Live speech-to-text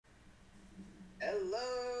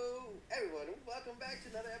welcome back to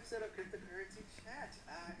another episode of Cryptocurrency Chat.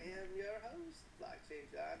 I am your host, Blockchain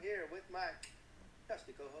John, here with my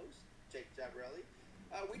trusty co-host, Jake Jabarelli.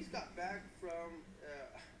 We just got back from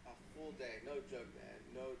a full day. No joke, man.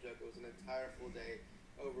 No joke. It was an entire full day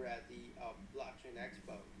over at the Blockchain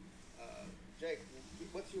Expo. Jake,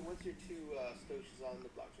 what's your two stories on the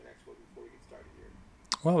Blockchain Expo before we get started here?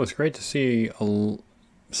 Well, it was great to see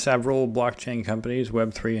several blockchain companies,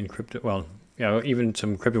 Web3 and crypto. Well, even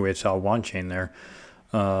some crypto we saw one chain there.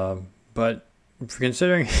 But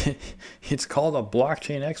considering it's called a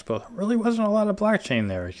blockchain expo, there really wasn't a lot of blockchain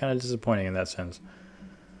there. It's kind of disappointing in that sense.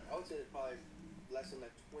 I would say that probably less than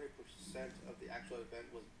like 20% of the actual event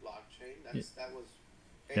was blockchain. That was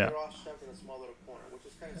Yeah. they're all shoved in a small little corner, which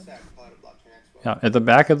is kind of sad to call it a blockchain expo. Yeah, at the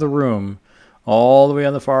back of the room, all the way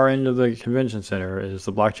on the far end of the convention center is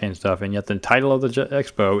the blockchain stuff, and yet the title of the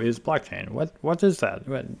expo is blockchain. What is that?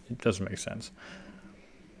 It doesn't make sense.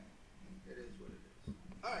 It is what it is.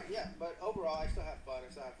 All right, yeah, but overall, I still had fun.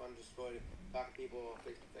 I still had fun just going, talking to people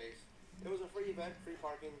face to face. It was a free event, free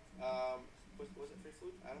parking. Was it free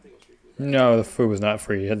food? I don't think it was free food. Right? No, the food was not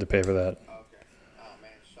free. You had to pay for that. Okay. Oh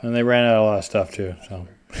man. And they ran out of a lot of stuff too. So. And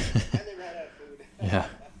they ran out of food. Yeah.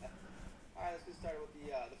 All right, let's get started with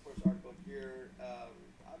the first article here.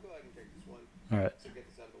 I'll go ahead and take this one. All right. To get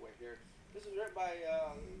this out of the way here. This is written by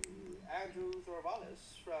Andrew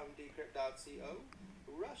Thorvalis from Decrypt.co.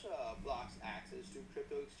 Russia blocks access to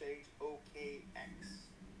crypto exchange OKX.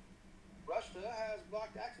 Russia has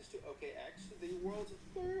blocked access to OKX, the world's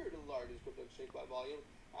third largest crypto exchange by volume,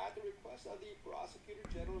 at the request of the Prosecutor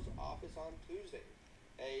General's office on Tuesday.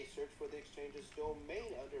 A search for the exchange's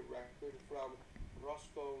domain under record from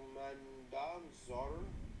Roskomnadzor,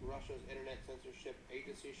 Russia's internet censorship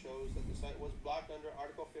agency, shows that the site was blocked under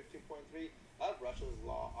Article 15.3 of Russia's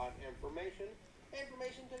Law on Information,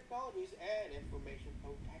 Information Technologies, and Information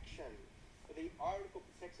Protection. The article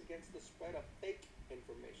protects against the spread of fake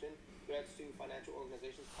information, threats to financial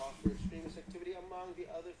organizations, costs for extremist activity, among the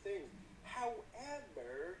other things.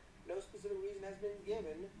 However, no specific reason has been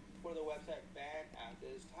given for the website ban at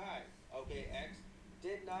this time. OKX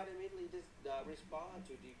did not immediately respond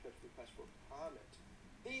to Decrypt's request for comment.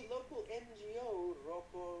 The local NGO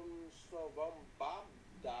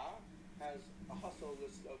Rokomsvobada has also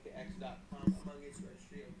listed OKX.com among its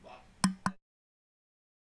registry of block.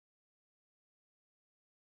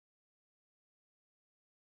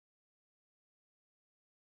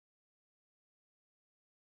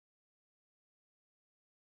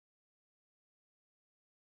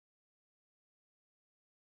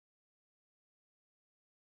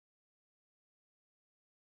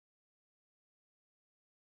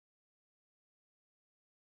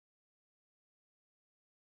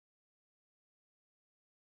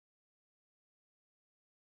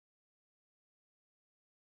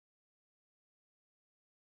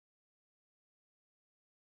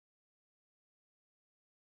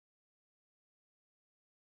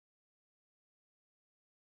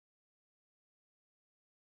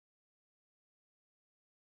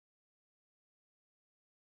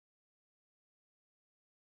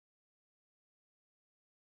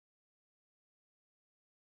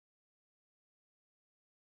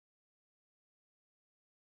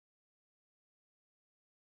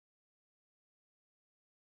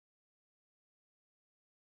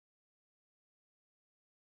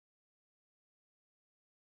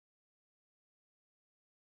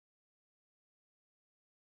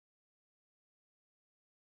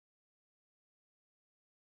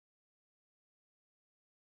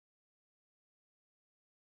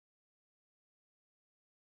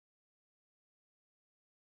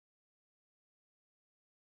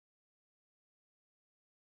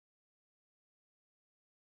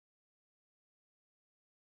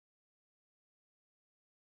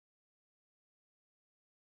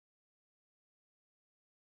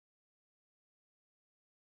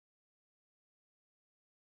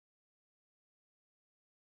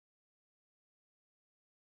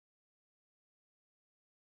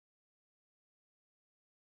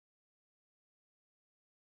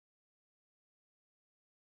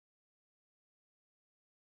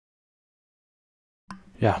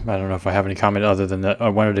 Yeah, I don't know if I have any comment other than that. I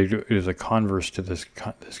wanted to do as a converse to this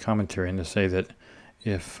commentary and to say that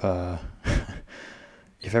if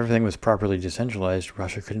if everything was properly decentralized,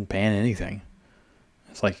 Russia couldn't ban anything.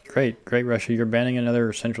 It's like, great, Russia, you're banning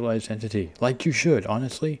another centralized entity, like you should.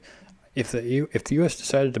 Honestly, if the U.S.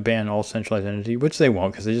 decided to ban all centralized entity, which they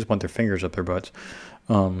won't, because they just want their fingers up their butts.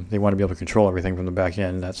 They want to be able to control everything from the back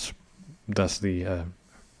end. That's the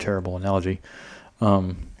terrible analogy.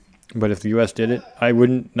 But if the U.S. did it, I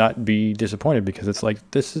wouldn't not be disappointed, because it's like,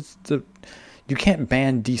 you can't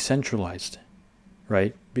ban decentralized.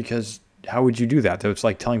 right? Because how would you do that? It's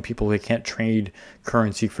like telling people they can't trade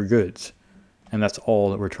currency for goods, and that's all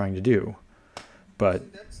that we're trying to do.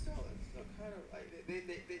 But that's still kind of like they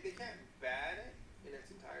can't ban it in its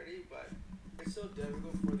entirety, but it's still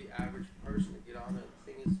difficult for the average person to get on it.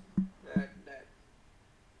 The thing is that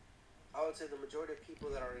I would say the majority of people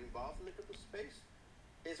that are involved in the crypto space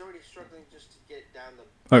is already struggling just to get down the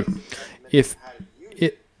basic how to use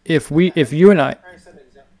it. If you and I as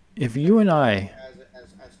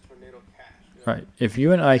tornado cash, right, if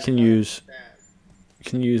you and I can use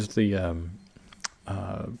the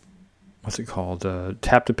what's it called,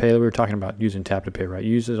 tap to pay that we were talking about, using tap to pay, right?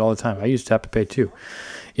 You use it all the time. I use tap to pay too.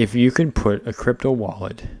 If you can put a crypto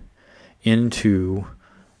wallet into,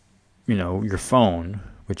 your phone,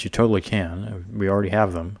 which you totally can, we already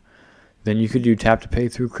have them, then you could do tap to pay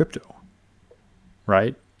through crypto,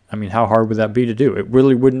 right? I mean, how hard would that be to do? It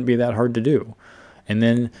really wouldn't be that hard to do. And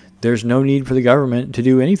then there's no need for the government to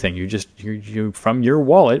do anything. You from your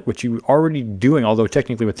wallet, which you're already doing, although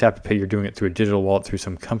technically with tap to pay, you're doing it through a digital wallet through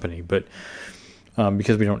some company. But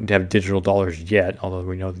because we don't have digital dollars yet, although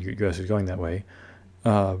we know the U.S. is going that way,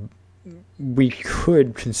 we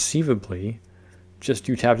could conceivably just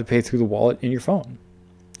do tap to pay through the wallet in your phone.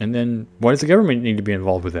 And then why does the government need to be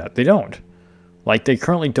involved with that? They don't. Like, they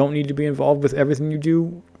currently don't need to be involved with everything you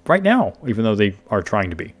do right now, even though they are trying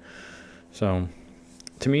to be. So,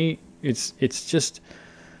 to me, it's just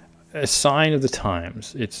a sign of the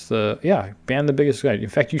times. It's ban the biggest guy. In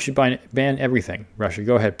fact, you should ban everything. Russia,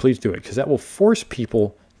 go ahead, please do it, because that will force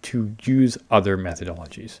people to use other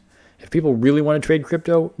methodologies. If people really want to trade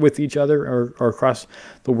crypto with each other or across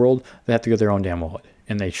the world, they have to get their own damn wallet,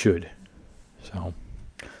 and they should. So,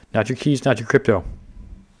 not your keys, not your crypto.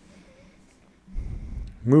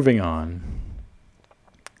 Moving on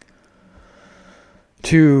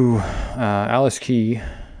to Alice Key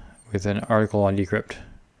with an article on Decrypt.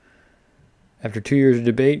 After 2 years of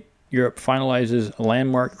debate, Europe finalizes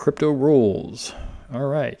landmark crypto rules. All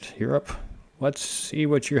right, Europe, let's see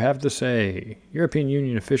what you have to say. European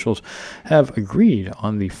Union officials have agreed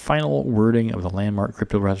on the final wording of the landmark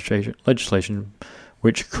crypto legislation,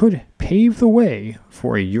 which could pave the way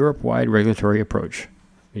for a Europe-wide regulatory approach.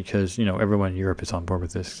 Because, everyone in Europe is on board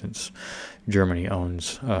with this since Germany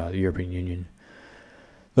owns the European Union.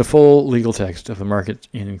 The full legal text of the Market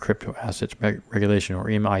in Crypto Assets Regulation, or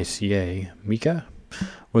MiCA,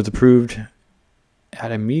 was approved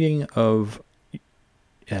at a meeting of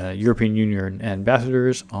European Union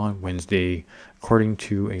ambassadors on Wednesday, according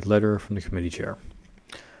to a letter from the committee chair.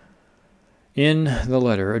 In the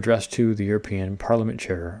letter addressed to the European Parliament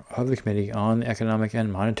chair of the Committee on Economic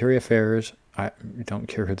and Monetary Affairs, I don't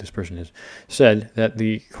care who this person is, said that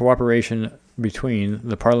the cooperation between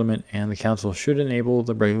the Parliament and the Council should enable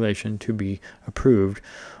the regulation to be approved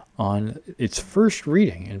on its first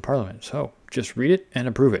reading in Parliament. So just read it and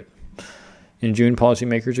approve it. In June,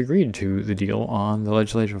 policymakers agreed to the deal on the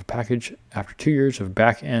legislative package after 2 years of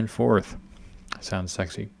back and forth. Sounds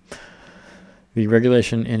sexy. The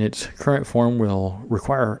regulation in its current form will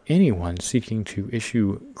require anyone seeking to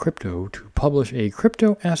issue crypto to publish a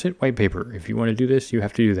crypto asset white paper. If you want to do this, you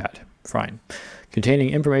have to do that. Fine.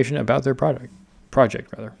 Containing information about their project,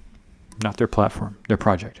 not their platform, their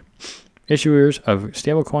project. Issuers of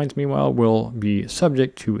stablecoins, meanwhile, will be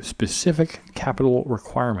subject to specific capital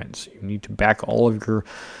requirements. You need to back all of your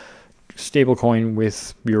stablecoin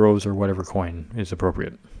with euros or whatever coin is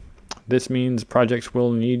appropriate. This means projects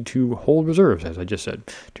will need to hold reserves, as I just said,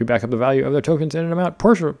 to back up the value of their tokens in an amount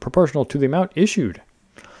proportional to the amount issued,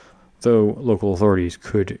 though local authorities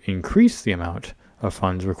could increase the amount of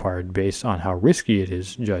funds required based on how risky it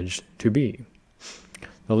is judged to be.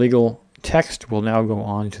 The legal text will now go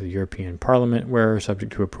on to the European Parliament, where,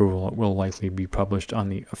 subject to approval, it will likely be published on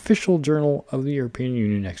the official journal of the European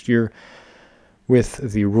Union next year, with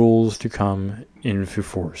the rules to come into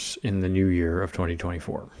force in the new year of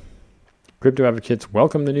 2024. Crypto advocates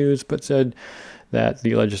welcomed the news, but said that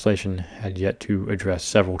the legislation had yet to address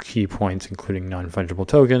several key points, including non-fungible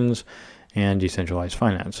tokens and decentralized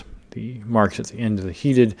finance. The marks at the end of the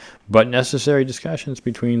heated but necessary discussions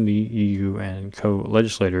between the EU and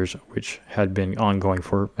co-legislators, which had been ongoing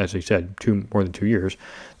for, as they said, more than 2 years.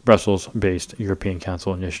 The Brussels-based European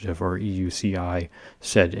Council Initiative, or EUCI,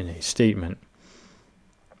 said in a statement.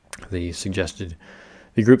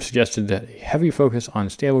 The group suggested that a heavy focus on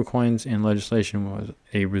stablecoins in legislation was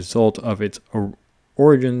a result of its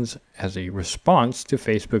origins as a response to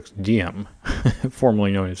Facebook's Diem,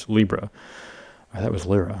 formerly known as Libra. That was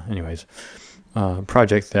Lyra, anyways.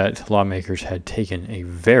 Project that lawmakers had taken a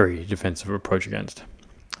very defensive approach against.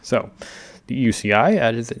 So, the EUCI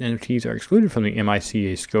added that NFTs are excluded from the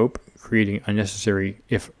MiCA scope creating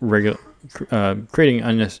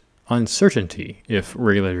uncertainty if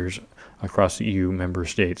regulators across the EU member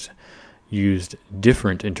states used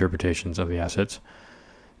different interpretations of the assets.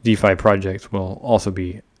 DeFi projects will also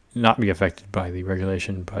not be affected by the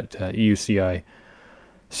regulation, but EUCI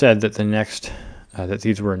said that that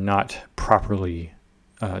these were not properly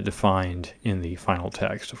defined in the final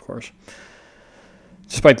text, of course.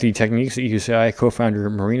 Despite the techniques, EUCI co-founder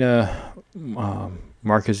Marina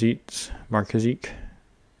Markazic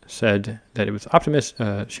said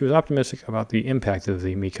that she was optimistic about the impact of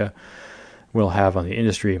the MiCA will have on the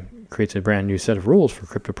industry. Creates a brand new set of rules for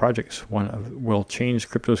crypto projects. Will change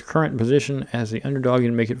crypto's current position as the underdog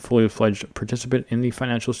and make it fully fledged participant in the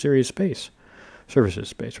financial services space.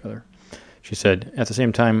 She said, at the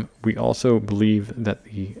same time, we also believe that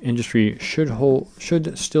the industry should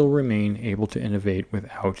still remain able to innovate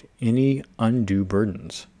without any undue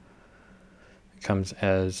burdens. It comes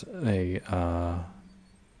as a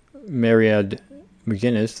Mariad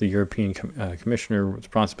McGuinness, the European Commissioner with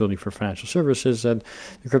responsibility for financial services, said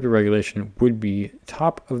the crypto regulation would be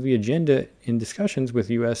top of the agenda in discussions with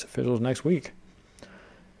U.S. officials next week.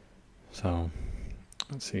 So,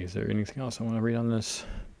 let's see, is there anything else I want to read on this?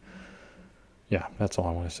 Yeah, that's all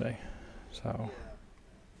I want to say. So. Yeah.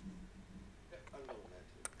 I'm going with that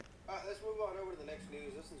too. Let's move on over to the next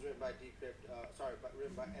news. This one's written by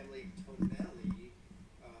written by Emily Tonelli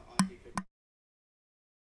on Decrypt.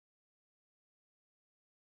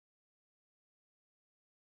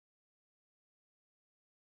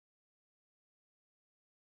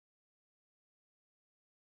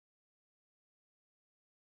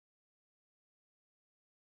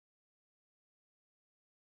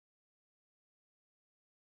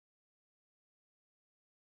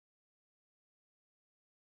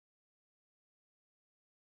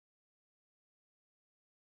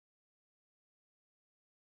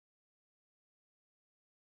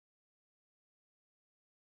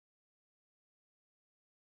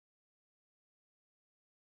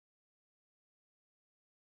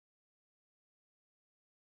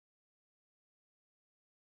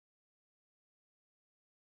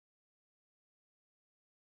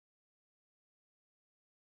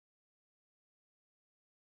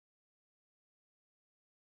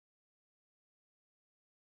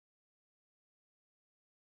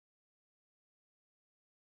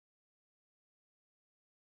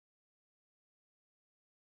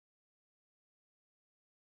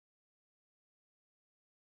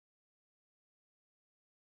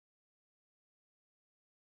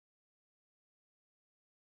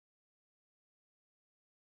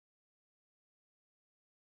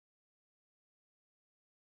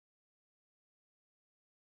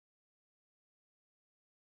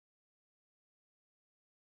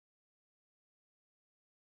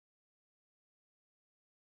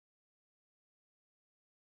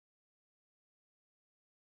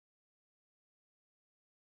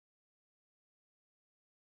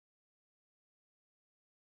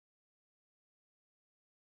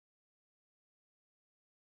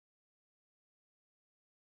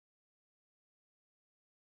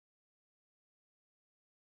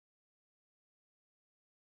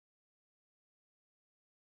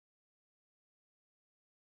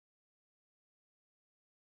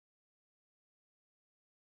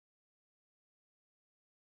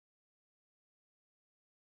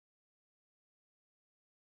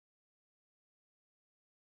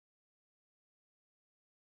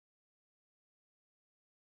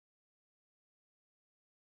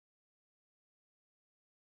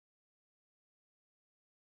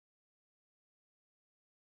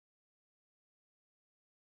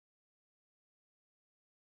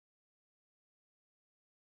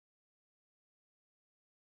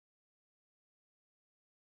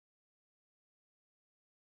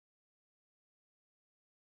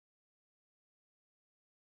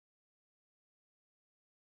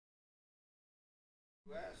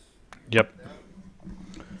 US. Yep. Yeah.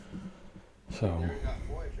 So. They got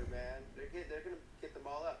Voyager, man. They're gonna get them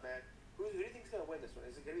all up, man. Who do you think's gonna win this one?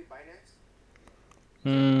 Is it gonna be Binance?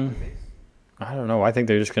 I don't know. I think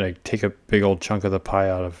they're just going to take a big old chunk of the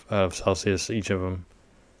pie out of Celsius, each of them.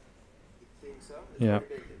 You think so? Yeah.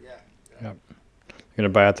 Yeah. Yep. They're going to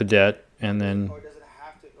buy out the debt, and then. Or does it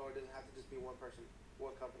have to just be one person,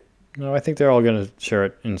 one company? No, I think they're all going to share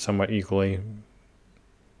it in somewhat equally,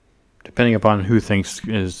 depending upon who thinks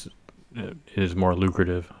is more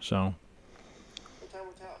lucrative. So. Well, time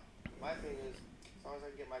will tell. My thing is, as long as I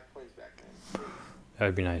can get my coins back, man. Please. That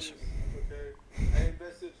would be nice. Okay. I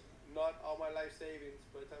invested not all my life savings,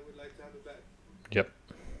 but I would like to have it back. Yep.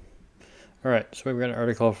 All right. So we've got an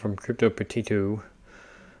article from Crypto Potato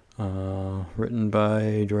written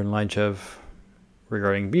by Jordan Linechev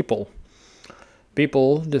regarding Beeple.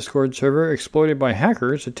 Beeple Discord server exploited by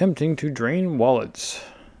hackers attempting to drain wallets.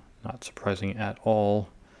 Not surprising at all.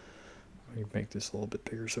 Let me make this a little bit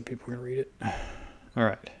bigger so people can read it. All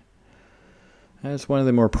right. As one of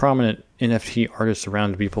the more prominent NFT artists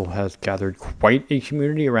around, Beeple has gathered quite a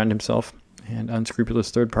community around himself, and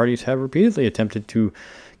unscrupulous third parties have repeatedly attempted to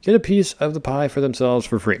get a piece of the pie for themselves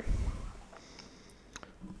for free.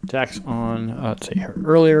 Attacks on, let's see here.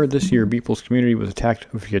 Earlier this year, Beeple's community was attacked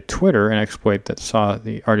via Twitter, an exploit that saw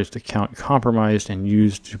the artist's account compromised and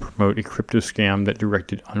used to promote a crypto scam that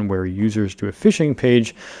directed unwary users to a phishing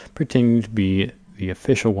page pretending to be the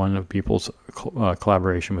official one of Beeple's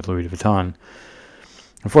collaboration with Louis Vuitton.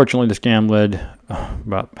 Unfortunately, the scam led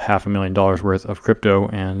about $500,000 worth of crypto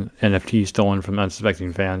and NFTs stolen from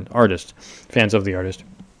unsuspecting fans of the artist.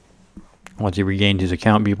 Once he regained his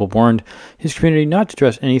account, Beeple warned his community not to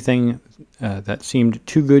trust anything that seemed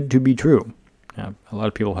too good to be true. A lot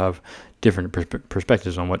of people have different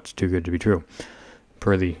perspectives on what's too good to be true,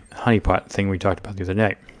 per the honeypot thing we talked about the other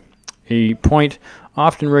day. A point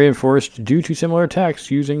often reinforced due to similar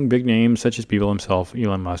attacks using big names such as Beeple himself,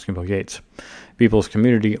 Elon Musk, and Bill Gates. Beeple's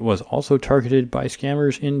community was also targeted by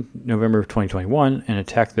scammers in November of 2021, an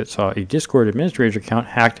attack that saw a Discord administrator's account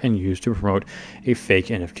hacked and used to promote a fake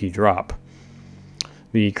NFT drop.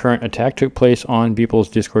 The current attack took place on Beeple's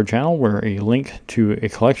Discord channel, where a link to a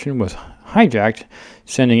collection was hijacked,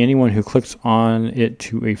 sending anyone who clicks on it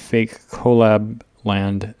to a fake Collab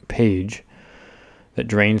Land page that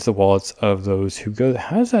drains the wallets of those who go.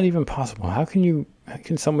 How is that even possible? How can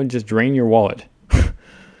someone just drain your wallet?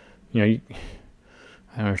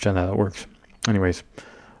 I don't understand how that works. Anyways,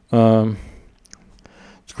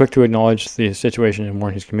 it's quick to acknowledge the situation and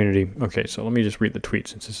warn his community. Okay, so let me just read the tweet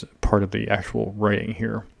since this is part of the actual writing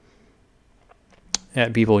here.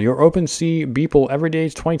 At Beeple, your OpenSea Beeple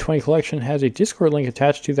Everyday's 2020 collection has a Discord link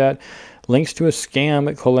attached to that. Links to a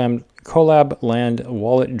scam Collab Land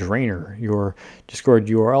wallet drainer. Your Discord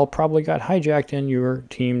URL probably got hijacked and your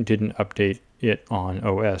team didn't update it on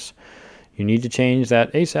OS. You need to change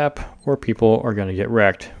that ASAP or people are going to get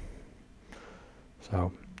wrecked.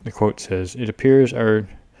 So the quote says, it appears our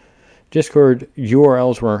Discord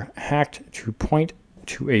URLs were hacked to point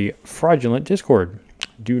to a fraudulent Discord.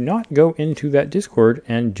 Do not go into that Discord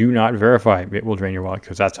and do not verify. It will drain your wallet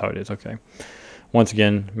because that's how it is. Okay. Once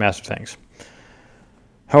again, massive thanks.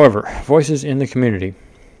 However, voices in the community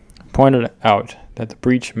pointed out that the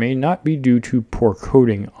breach may not be due to poor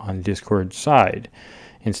coding on Discord's side.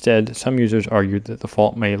 Instead, some users argued that the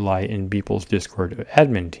fault may lie in Beeple's Discord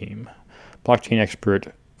admin team. Blockchain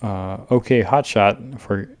expert OK Hotshot,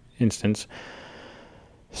 for instance,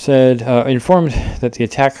 said, informed that the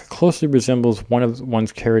attack closely resembles one of the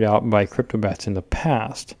ones carried out by CryptoBats in the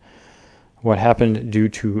past. What happened due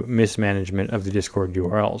to mismanagement of the Discord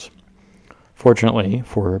URLs. Fortunately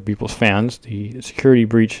for Beeple's fans, the security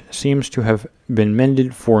breach seems to have been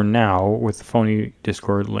mended for now, with the phony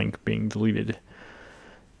Discord link being deleted.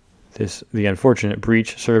 The unfortunate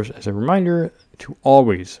breach serves as a reminder to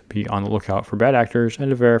always be on the lookout for bad actors and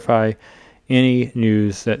to verify any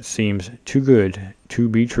news that seems too good to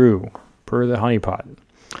be true, per the honeypot.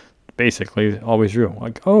 Basically, always true.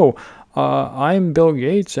 Like, I'm Bill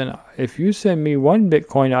Gates, and if you send me 1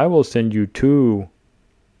 Bitcoin, I will send you 2.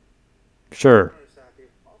 Sure.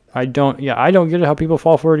 I don't get it how people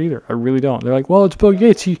fall for it either. I really don't. They're like, well, it's Bill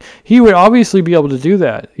Gates. He would obviously be able to do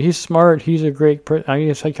that. He's smart. He's a great I mean,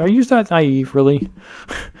 it's like, are you that naive, really?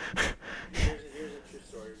 Here's a true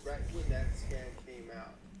story. Right when that scam came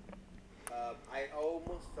out, I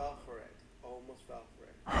almost fell for it.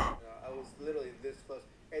 I was literally this close.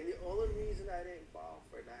 And the only reason I didn't fall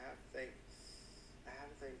for it, and I have to thank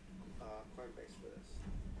Coinbase for this.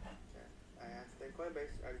 Okay? I have to thank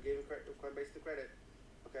Coinbase. I'm giving Coinbase the credit.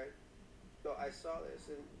 Okay, so I saw this,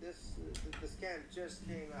 and the scam just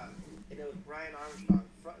came out, and it was Brian Armstrong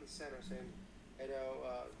front and center saying,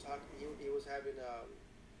 talking. He was having a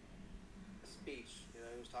speech. He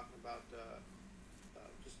was talking about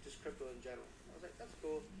just crypto in general. I was like, that's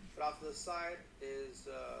cool. But off to the side is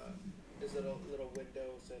a little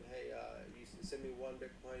window saying, hey, you can send me 1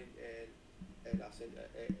 Bitcoin, and I'll send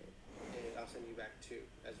you back 2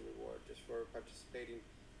 as a reward just for participating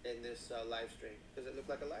in this live stream, because it looked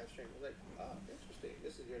like a live stream. I was like, oh, interesting.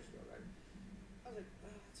 This is years ago, right? I was like, oh,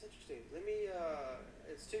 that's interesting. Let me,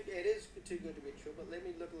 it is too good to be true, but let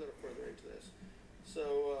me look a little further into this.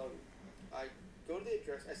 So I go to the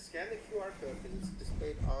address, I scan the QR code because it's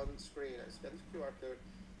displayed on screen. I scan the QR code,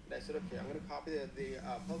 and I said, okay, I'm going to copy the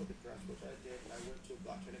public address, which I did. I went to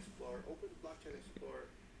Blockchain Explorer, opened Blockchain Explorer,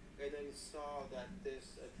 and then saw that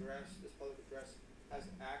this public address, has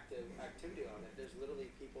active activity on it. There's literally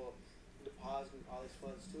people depositing all these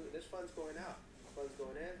funds too, and there's funds going out, funds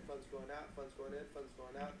going in, funds going out, funds going in, funds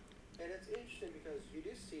going out, and it's interesting because you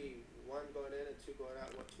do see one going in and two going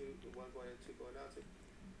out, one going in, two going out. It's like,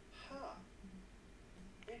 huh,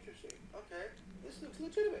 interesting. Okay, this looks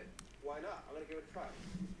legitimate. Why not? I'm gonna give it a try.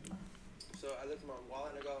 So I looked at my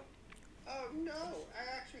wallet and I go, oh no, I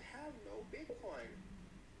actually have no Bitcoin.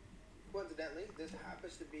 Coincidentally, this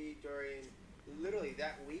happens to be during literally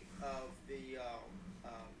that week of the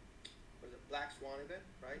what is it, Black Swan event,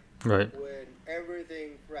 right? Right. When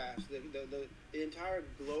everything crashed, the entire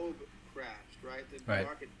globe crashed, right? The Right.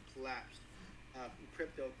 market collapsed.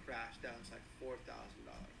 Crypto crashed down to like $4,000,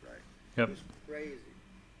 right? Yep. It was crazy.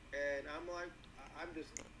 And I'm like, I'm just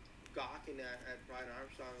gawking at Brian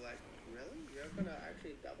Armstrong, like, really? You're gonna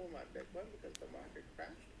actually double my Bitcoin because the market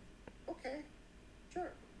crashed? Okay,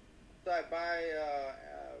 sure. So I buy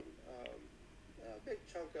a big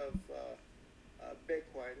chunk of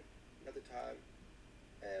Bitcoin at the time,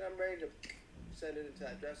 and I'm ready to send it into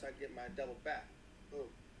that address so I can get my double back. Boom.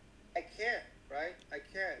 I can't, right? I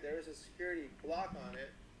can't. There is a security block on it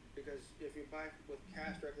because if you buy with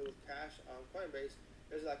cash, directly with cash on Coinbase,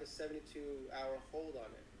 there's like a 72-hour hold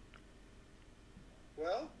on it.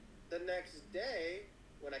 Well, the next day,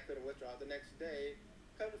 when I couldn't withdraw, the next day,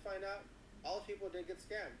 come to find out, all those people did get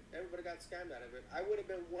scammed. Everybody got scammed out of it. I would have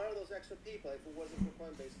been one of those extra people if it wasn't for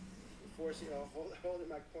Coinbase, holding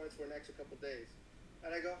my coins for an extra couple days.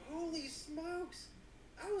 And I go, holy smokes!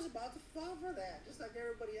 I was about to fall for that, just like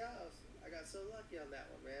everybody else. I got so lucky on that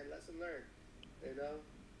one, man. Lesson learned. You know,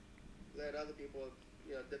 let other people,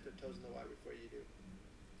 dip their toes in the water before you do.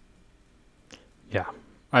 Yeah.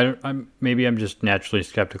 Maybe I'm just naturally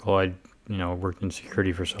skeptical. I worked in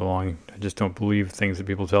security for so long. I just don't believe things that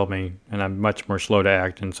people tell me, and I'm much more slow to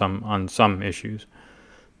act on some issues.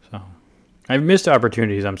 So I've missed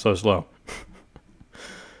opportunities. I'm so slow.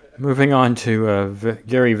 Moving on to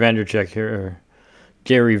Gary Vandercheck here, or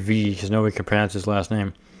Gary V, because nobody can pronounce his last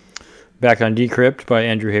name. Back on Decrypt by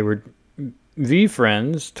Andrew Hayward. V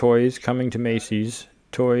Friends toys coming to Macy's.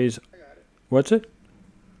 Toys. I got it. What's it?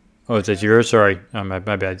 Oh, it's yours. Sorry, my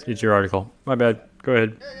bad. It's your article. My bad. Go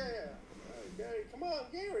ahead. Yeah. Gary, come on,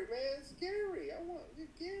 Gary, man. It's Gary. I want you,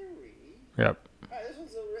 Gary. Yep. All right, this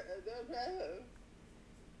one's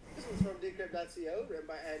from Decrypt.co, written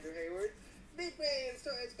by Andrew Hayward. Big Friends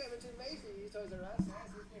toys coming to Macy's. Toys R Us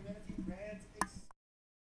has this community brands.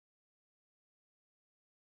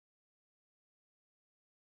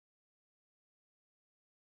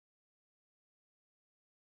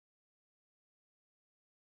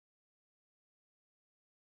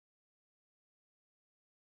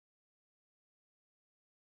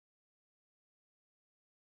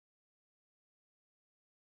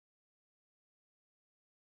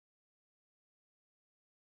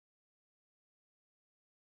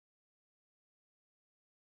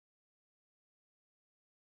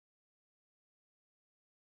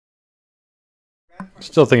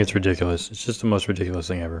 Still think it's ridiculous. It's just the most ridiculous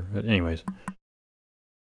thing ever. But anyways.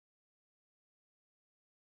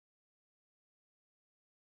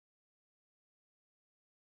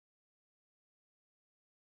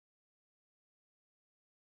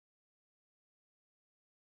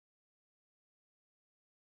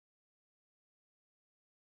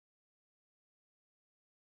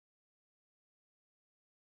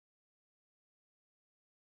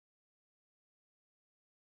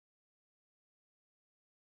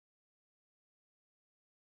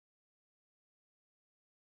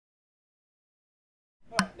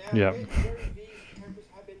 Now, Yeah. Gary V's campus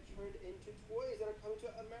have been turned into toys that are coming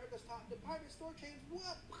to America's top department store chains.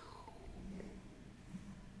 What?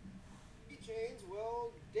 Chains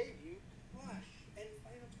will debut plush and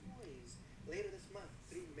final toys later this month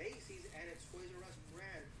through Macy's and its Toys R Us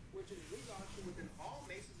brand, which is relaunching within all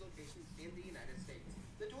Macy's locations in the United States.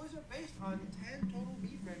 The toys are based on 10 total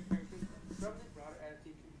V-Friend characters from the broader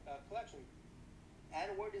antique collection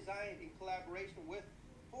and were designed in collaboration with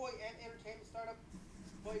toy and entertainment startup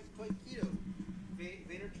Toyketo.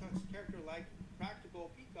 Vaynerchuk's character like Practical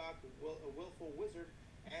Peacock, a Willful Wizard,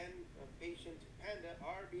 and Patient Panda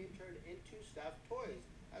are being turned into stuffed toys,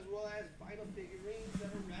 as well as vinyl figurines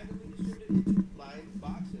that are randomly distributed into blind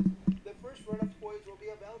boxes. The first run of toys will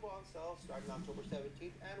be available on sale starting October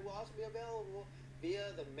 17th and will also be available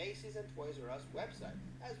via the Macy's and Toys R Us website,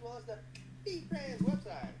 as well as the V-Friends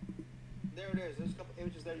website. There it is. There's a couple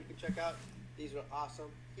images there you can check out. These are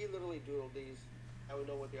awesome. He literally doodled these. I would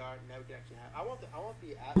know what they are. Now we can actually have. I want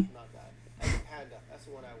the astronaut guy and the panda. That's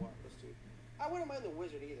the one I want. Those two. I wouldn't mind the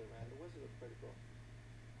wizard either, man. The wizard looks pretty cool.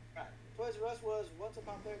 All right. Toys R Us was once a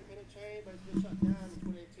popular independent chain, but it's been shut down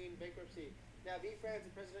in 2018 bankruptcy. Now, V-Friends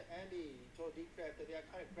and President Andy told Decrypt that the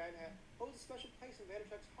iconic brand holds a special place in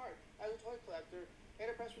Vaynerchuk's heart as a toy collector. In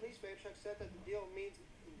a press release, Vaynerchuk said that the deal means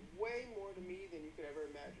way more to me than you could ever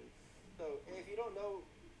imagine. So, if you don't know,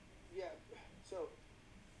 yeah, so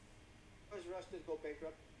Toys R Us did go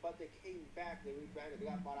bankrupt, but they came back, they rebranded, they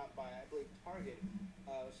got bought out by, I believe, Target.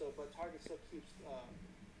 But Target still keeps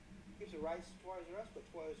the rights to Toys R Us, but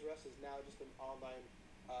Toys R Us is now just an online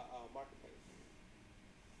marketplace.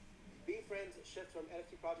 V-Friends shift from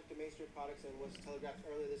NFT project to mainstream products and was telegraphed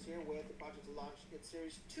earlier this year with the project to launch its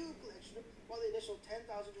Series 2 collection, while the initial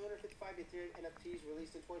 10,255 Ethereum NFTs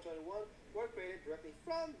released in 2021 were created directly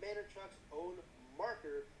from Vaynerchuk's own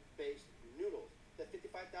marker-based noodles. The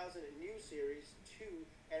 55,000 new Series 2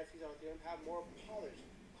 NFTs on Ethereum have more polished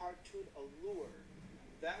cartoon allure.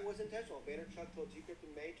 That was intentional. Vaynerchuk told Decrypt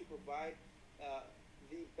in May to provide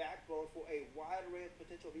the backbone for a wide array of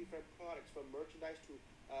potential V-Friend products, from merchandise to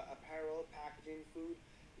apparel, packaging, food,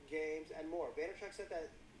 games, and more. Vaynerchuk said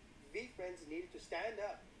that V-Friends needed to stand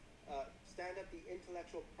up the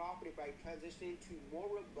intellectual property by transitioning to more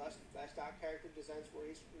robust fleshed-out character designs for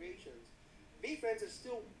his creations. V-Friends is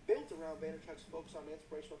still built around Vaynerchuk's focus on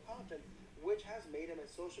inspirational content, which has made him a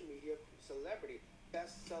social media celebrity,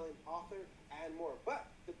 best-selling author, and more. But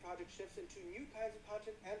the project shifts into new kinds of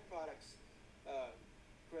content and products.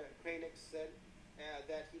 Kranich said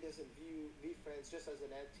that he doesn't view V-Friends just as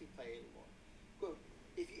an NFT play anymore. Quote,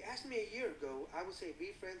 "If you asked me a year ago, I would say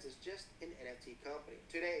V-Friends is just an NFT company.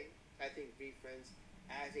 Today, I think V-Friends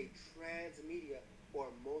as a transmedia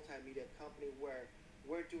or multimedia company where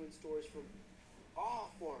we're doing stories from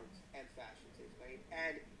all forms and fashions," he explained,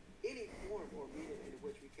 "and any form or medium in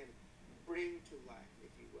which we can bring to life,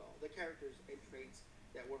 if you will, the characters and traits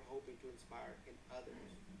that we're hoping to inspire in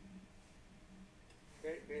others."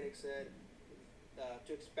 Kranich said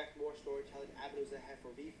to expect more storytelling avenues ahead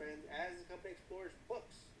for V-Friends as the company explores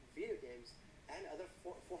books, video games, and other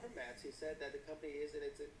formats. He said that the company is in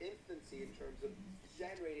its infancy in terms of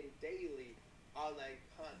generating daily online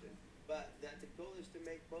content, but that the goal is to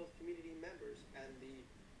make both community members and the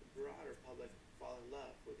broader public fall in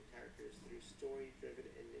love with the characters through story-driven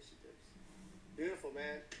initiatives. Beautiful,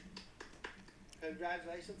 man.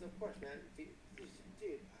 Congratulations, of course, man.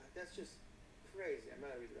 Dude, that's just crazy. I'm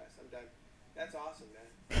not gonna read the rest. I'm done. That's awesome, man.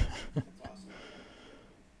 That's awesome.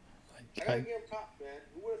 I gotta give him props, man.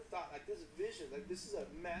 Who would have thought, like, this vision, like, this is a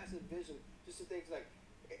massive vision, just to think, like,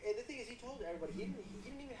 and the thing is, he told everybody, he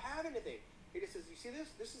didn't even have anything. He just says, you see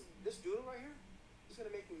this? This doodle right here? It's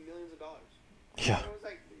gonna make me millions of dollars. Yeah. And I was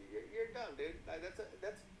like, you're dumb, dude. Like,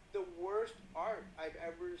 that's the worst art I've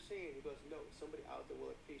ever seen. He goes, no, somebody out there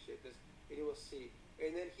will appreciate this, and you will see.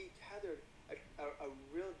 And then he tethered a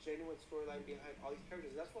real genuine storyline behind all these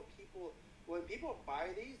characters. That's what people, when people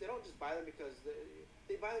buy these, they don't just buy them because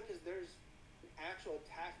they buy them because there's an actual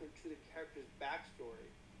attachment to the character's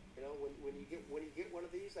backstory. You know, when you get one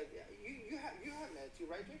of these, like, you have an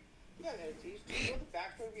NFT, right, Jake? You have NFTs. Do you know the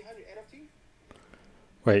backstory behind your NFT?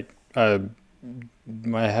 Wait,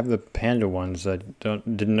 I have the panda ones. I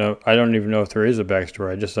don't even know if there is a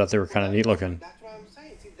backstory. I just thought they were kind of neat looking. That's what I'm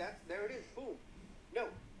saying. See, there it is. Boom. No,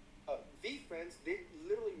 V-Friends, they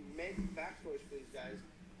literally make backstories for these guys.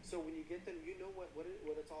 So when you get them, you know what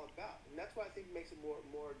it's all about, and that's why I think it makes it more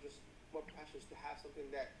precious to have something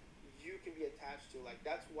that you can be attached to. Like,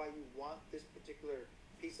 that's why you want this particular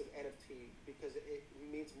piece of NFT, because it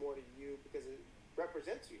means more to you, because it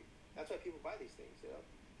represents you. That's why people buy these things, you know?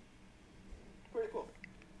 Pretty cool.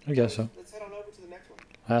 I guess so. Let's head on over to the next one.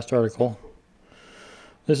 Last article.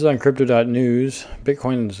 This is on Crypto.news.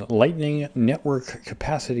 Bitcoin's Lightning Network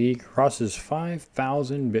capacity crosses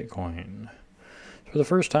 5,000 Bitcoin. For the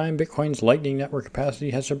first time, Bitcoin's Lightning Network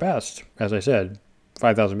capacity has surpassed, as I said,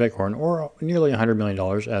 5,000 Bitcoin, or nearly $100 million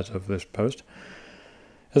as of this post.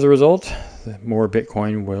 As a result, more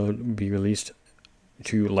Bitcoin will be released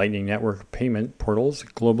to Lightning Network payment portals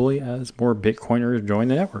globally as more Bitcoiners join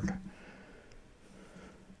the network.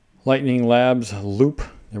 Lightning Labs Loop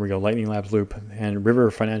and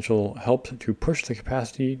River Financial helped to push the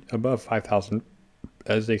capacity above 5,000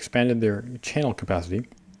 as they expanded their channel capacity.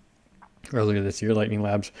 Earlier this year, Lightning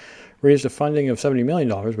Labs raised a funding of $70 million,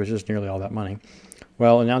 which is nearly all that money,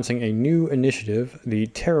 while announcing a new initiative, the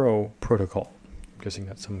Taro Protocol. I'm guessing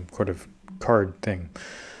that's some sort of card thing.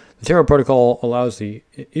 The Taro Protocol allows the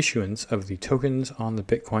issuance of the tokens on the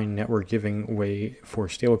Bitcoin network, giving way for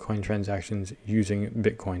stablecoin transactions using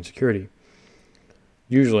Bitcoin security.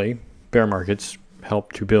 Usually, bear markets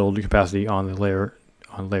help to build capacity on layer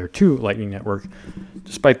 2 Lightning Network,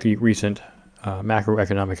 despite the recent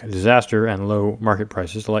macroeconomic disaster and low market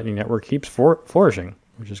prices, the Lightning Network keeps flourishing,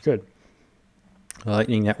 which is good. The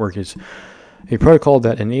Lightning Network is a protocol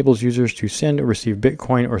that enables users to send or receive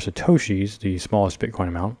Bitcoin or Satoshis, the smallest Bitcoin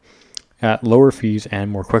amount, at lower fees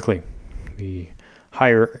and more quickly. The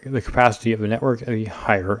higher the capacity of the network, the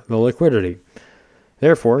higher the liquidity.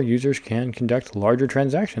 Therefore, users can conduct larger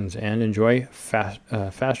transactions and enjoy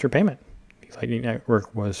faster payment. The Lightning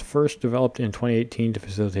Network was first developed in 2018 to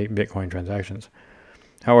facilitate Bitcoin transactions.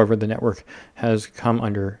 However, the network has come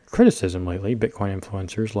under criticism lately. Bitcoin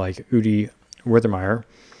influencers like Udi Werthemeyer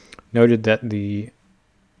noted that the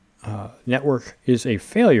network is a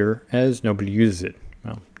failure as nobody uses it.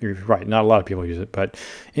 Well, you're right, not a lot of people use it, but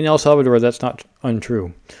in El Salvador, that's not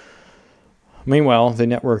untrue. Meanwhile, the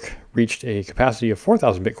network reached a capacity of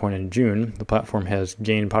 4,000 Bitcoin in June. The platform has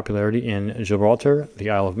gained popularity in Gibraltar, the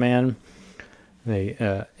Isle of Man,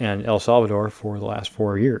 and El Salvador for the last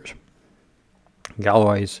 4 years.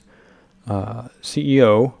 Galloway's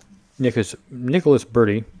CEO, Nicholas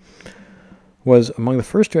Berti, was among the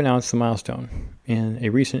first to announce the milestone. In a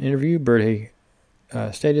recent interview, Berti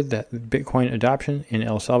stated that Bitcoin adoption in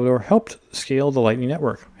El Salvador helped scale the Lightning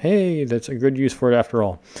Network. Hey, that's a good use for it after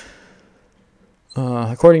all.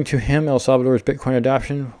 According to him, El Salvador's Bitcoin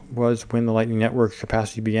adoption was when the Lightning Network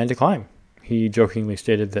capacity began to climb. He jokingly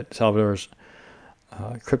stated that Salvador's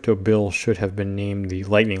crypto bill should have been named the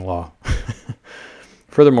Lightning Law.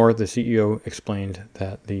 Furthermore, the CEO explained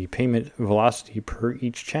that the payment velocity per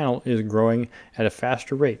each channel is growing at a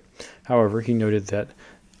faster rate. However, he noted that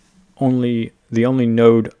the only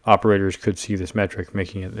node operators could see this metric,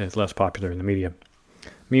 making it less popular in the media.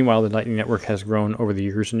 Meanwhile, the Lightning Network has grown over the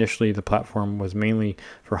years. Initially, the platform was mainly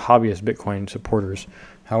for hobbyist Bitcoin supporters.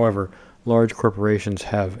 However, large corporations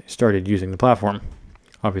have started using the platform.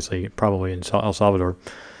 Obviously, probably in El Salvador.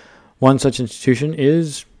 One such institution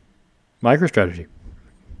is MicroStrategy,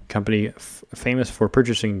 company famous for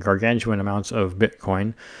purchasing gargantuan amounts of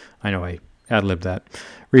Bitcoin. I know I ad-libbed that.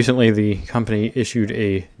 Recently, the company issued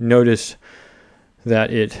a notice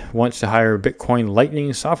that it wants to hire a Bitcoin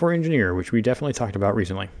Lightning software engineer, which we definitely talked about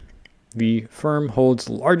recently. The firm holds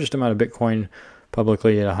the largest amount of Bitcoin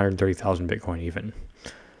publicly at 130,000 Bitcoin even.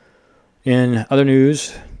 In other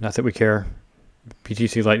news, not that we care,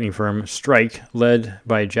 BTC Lightning firm Strike, led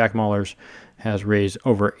by Jack Mallers, has raised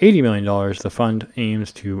over $80 million. The fund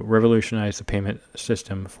aims to revolutionize the payment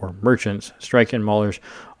system for merchants. Strike and Mallers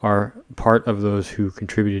are part of those who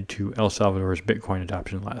contributed to El Salvador's Bitcoin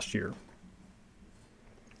adoption last year.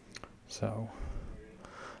 So,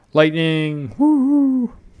 Lightning,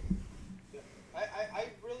 woo! I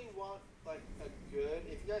really want like a good.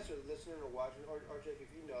 If you guys are listening or watching, or Jake,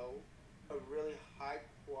 if you know a really high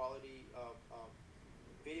quality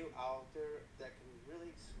video out there that can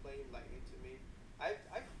really explain Lightning to me, I've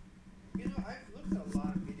looked at a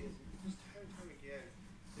lot of videos, and just time and time again,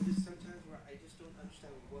 there's just sometimes where I just don't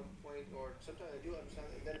understand one point, or sometimes I do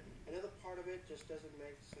understand, and then another part of it just doesn't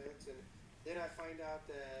make sense, and then I find out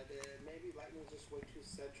that maybe Lightning is just way too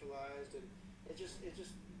centralized, and it just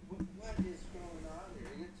what is going on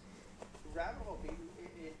here? It's rabbit hole beating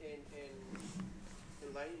in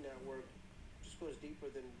Lightning Network just goes deeper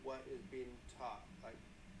than what is being taught. Like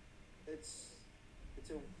it's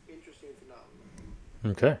an interesting phenomenon.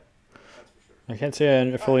 Okay. That's for sure. I can't say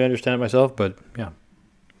I fully understand it myself, but yeah.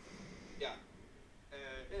 Yeah.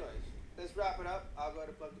 Anyways, let's wrap it up. I'll go ahead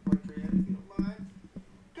and plug the poetry in if you don't mind.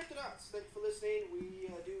 Cryptonauts, thank you for listening.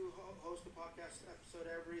 We do host a podcast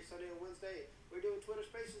episode every Sunday and Wednesday. We're doing Twitter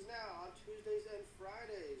Spaces now on Tuesdays and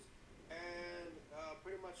Fridays, and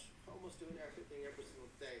pretty much almost doing everything every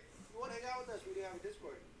single day. If you want to hang out with us, we do have a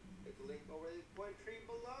Discord. Hit the link over the point tree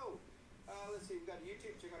below. Let's see, we've got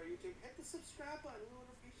YouTube. Check out our YouTube. Hit the subscribe button. We would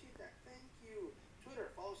appreciate that. Thank you.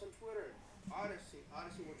 Twitter, follow us on Twitter. Odyssey,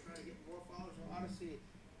 we're trying to get more followers on Odyssey.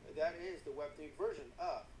 That is the Web3 version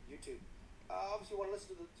of YouTube. Obviously, you want to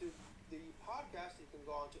listen to the podcast, you can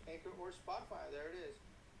go on to Anchor or Spotify. There it is.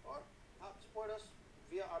 Or help support us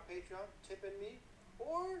via our Patreon, Tip and Me,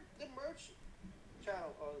 or the merch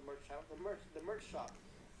channel, the merch shop.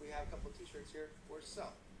 We have a couple of t-shirts here for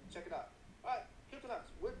sale. Check it out. All right, Cryptonauts,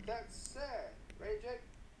 with that said, ready, Jake?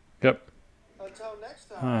 Yep. Until next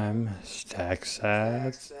time. I'm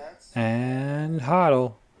StackSats and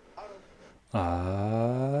Hodl.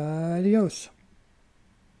 Adios.